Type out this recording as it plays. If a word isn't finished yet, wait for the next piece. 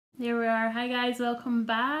There we are. Hi guys, welcome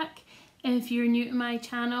back. If you're new to my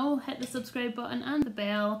channel, hit the subscribe button and the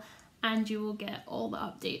bell and you will get all the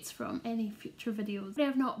updates from any future videos.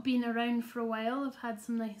 I've not been around for a while. I've had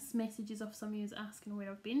some nice messages of some of you asking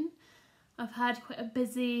where I've been. I've had quite a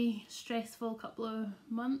busy, stressful couple of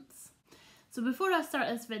months. So before I start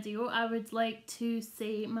this video, I would like to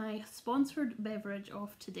say my sponsored beverage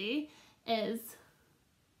of today is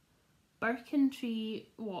Bitten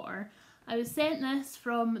water. I was sent this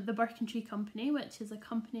from the Bitten Company, which is a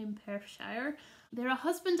company in Perthshire. They're a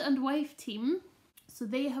husband and wife team, so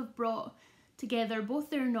they have brought together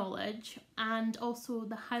both their knowledge and also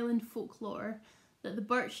the Highland folklore that the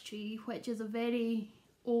birch tree, which is a very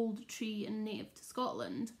old tree and native to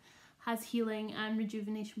Scotland, has healing and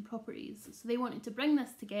rejuvenation properties. So they wanted to bring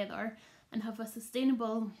this together and have a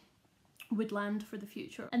sustainable woodland for the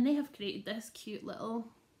future. And they have created this cute little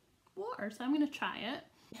water, so I'm going to try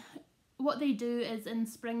it. What they do is in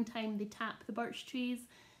springtime they tap the birch trees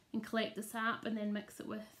and collect the sap and then mix it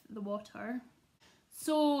with the water.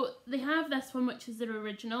 So they have this one, which is their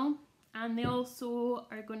original, and they also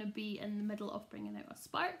are going to be in the middle of bringing out a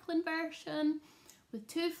sparkling version with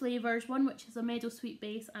two flavours, one which is a meadow sweet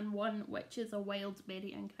base and one which is a wild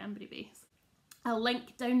berry and cranberry base. I'll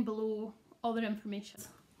link down below all their information.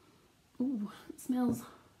 Ooh, it smells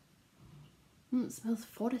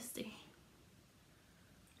foresty.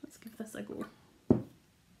 Let's give this a go.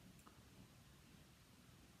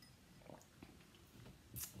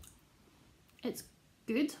 It's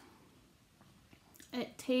good.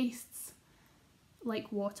 It tastes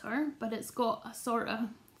like water, but it's got a sort of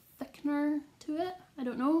thickener to it. I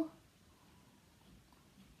don't know.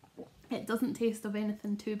 It doesn't taste of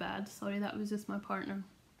anything too bad. Sorry, that was just my partner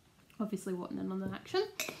obviously wanting in on the action.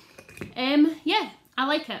 Yeah, I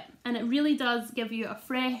like it, and it really does give you a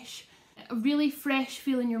really fresh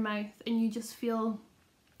feel in your mouth, and you just feel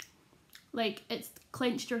like it's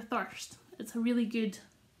quenched your thirst. It's a really good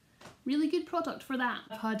product for that.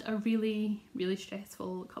 I've had a really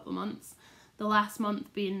stressful couple of months, the last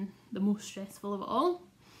month being the most stressful of it all.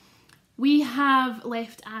 We have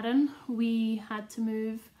left Arran. We had to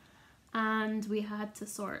move and we had to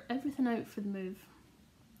sort everything out for the move.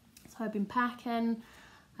 So I've been packing,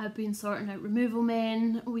 I've been sorting out removal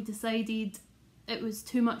men. We decided it was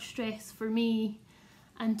too much stress for me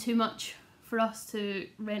and too much for us to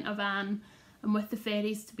rent a van and with the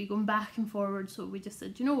ferries to be going back and forward, so we just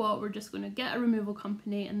said, you know what, we're just going to get a removal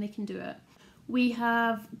company and they can do it. We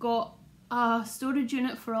have got a storage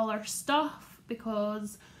unit for all our stuff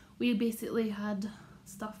because we basically had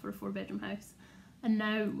stuff for a 4-bedroom house, and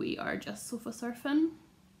now we are just sofa surfing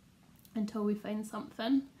until we find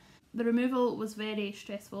something. The removal was very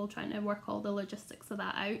stressful, trying to work all the logistics of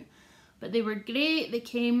that out, but they were great. They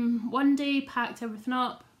came one day, packed everything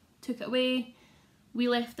up, took it away. We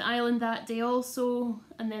left the island that day also,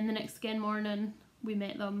 and then the next again morning we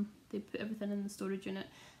met them. They put everything in the storage unit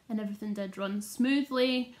and everything did run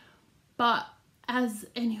smoothly. But as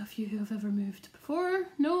any of you who have ever moved before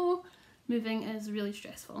know, moving is really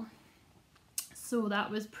stressful. So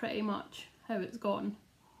that was pretty much how it's gone.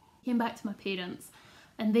 Came back to my parents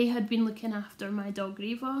and they had been looking after my dog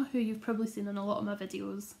Reva, who you've probably seen in a lot of my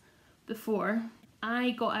videos before.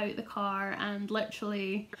 I got out the car and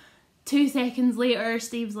literally 2 seconds later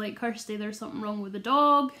Steve's like, Kirsty, there's something wrong with the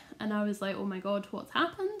dog, and I was like, oh my god, what's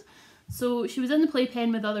happened? So she was in the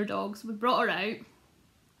playpen with other dogs. We brought her out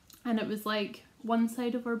and it was like one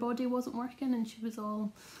side of her body wasn't working and she was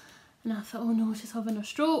all, and I thought, oh no, she's having a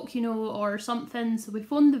stroke, you know, or something. So we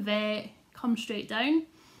phoned the vet, come straight down.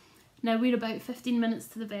 Now we're about 15 minutes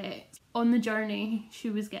to the vet. On the journey she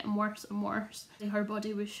was getting worse and worse. Her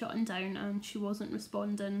body was shutting down and she wasn't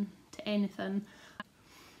responding to anything.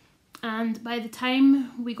 And by the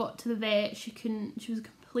time we got to the vet, she was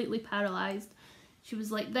completely paralysed. She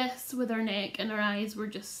was like this with her neck and her eyes were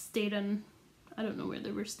just staring, I don't know where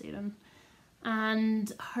they were staring.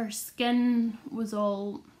 And her skin was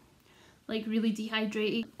all like really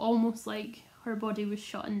dehydrated, almost like her body was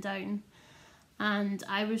shutting down. And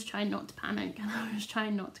I was trying not to panic and I was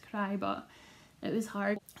trying not to cry, but it was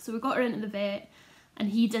hard. So we got her into the vet and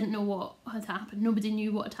he didn't know what had happened. Nobody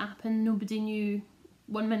knew what had happened. Nobody knew.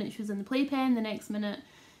 One minute she was in the playpen, the next minute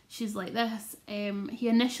she's like this. He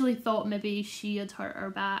initially thought maybe she had hurt her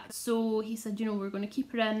back. So he said, you know, we're going to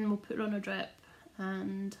keep her in, we'll put her on a drip.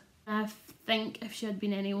 And I think if she had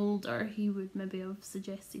been any older, he would maybe have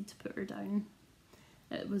suggested to put her down.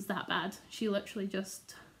 It was that bad. She literally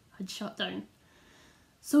just had shut down.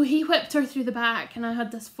 So he whipped her through the back and I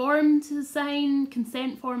had this form to sign,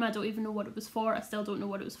 consent form. I don't even know what it was for. I still don't know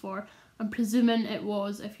what it was for. I'm presuming it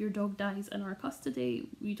was, if your dog dies in our custody,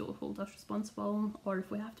 you don't hold us responsible, or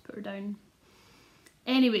if we have to put her down.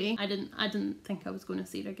 Anyway, I didn't think I was going to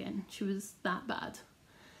see her again. She was that bad.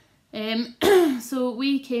 So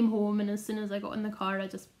we came home, and as soon as I got in the car, I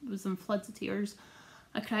just was in floods of tears.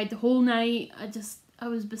 I cried the whole night. I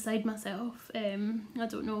was beside myself. I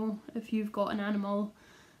don't know if you've got an animal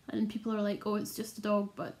and people are like, oh, it's just a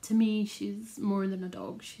dog, but to me she's more than a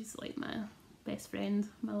dog. She's like my best friend,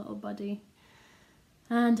 my little buddy.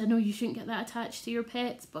 And I know you shouldn't get that attached to your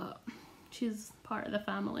pets, but she's part of the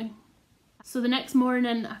family. So the next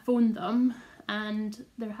morning I phoned them, and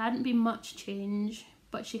there hadn't been much change,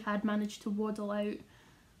 but she had managed to waddle out,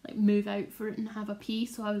 like move out for it and have a pee.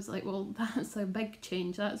 So I was like, well, that's a big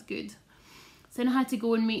change, that's good. So then I had to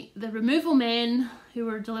go and meet the removal men who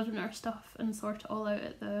were delivering our stuff and sort it all out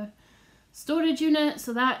at the storage unit.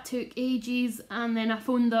 So that took ages, and then I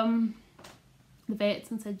phoned them, the vets,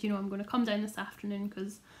 and said, you know, I'm going to come down this afternoon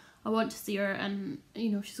because I want to see her, and you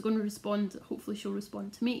know, she's going to respond, hopefully she'll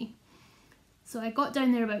respond to me. So I got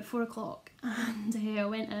down there about 4 o'clock, and I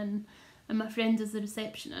went in, and my friend is the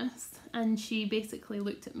receptionist, and she basically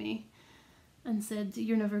looked at me and said,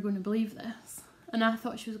 you're never going to believe this. And I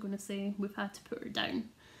thought she was going to say, we've had to put her down.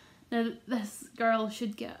 Now, this girl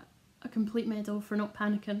should get a complete medal for not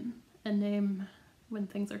panicking and when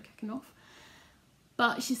things are kicking off.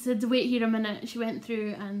 But she said, wait here a minute. She went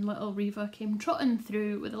through, and little Reva came trotting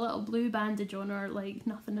through with a little blue bandage on her, like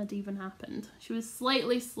nothing had even happened. She was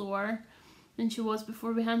slightly slower than she was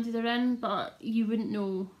before we handed her in, but you wouldn't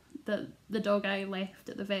know that the dog I left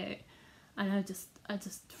at the vet. And I'm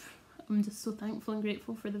just so thankful and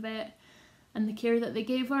grateful for the vet and the care that they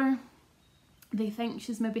gave her. They think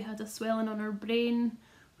she's maybe had a swelling on her brain,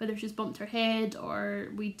 whether she's bumped her head or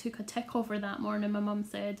we took a tick off her that morning, my mum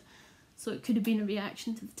said. So it could have been a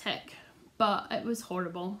reaction to the tick, but it was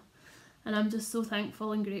horrible. And I'm just so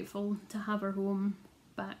thankful and grateful to have her home,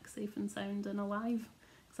 back safe and sound and alive,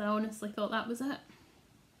 because I honestly thought that was it.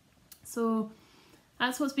 So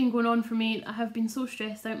that's what's been going on for me. I have been so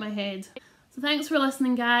stressed out my head. So thanks for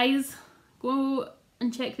listening, guys. Go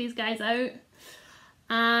and check these guys out.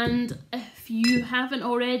 And if you haven't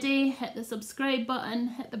already, hit the subscribe button,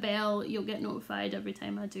 hit the bell, you'll get notified every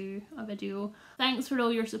time I do a video. Thanks for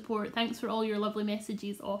all your support, thanks for all your lovely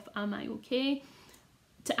messages of am I okay?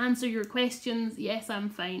 To answer your questions, yes, I'm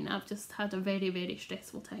fine. I've just had a very, very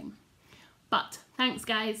stressful time. But thanks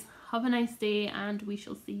guys, have a nice day, and we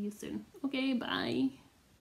shall see you soon. Okay, bye.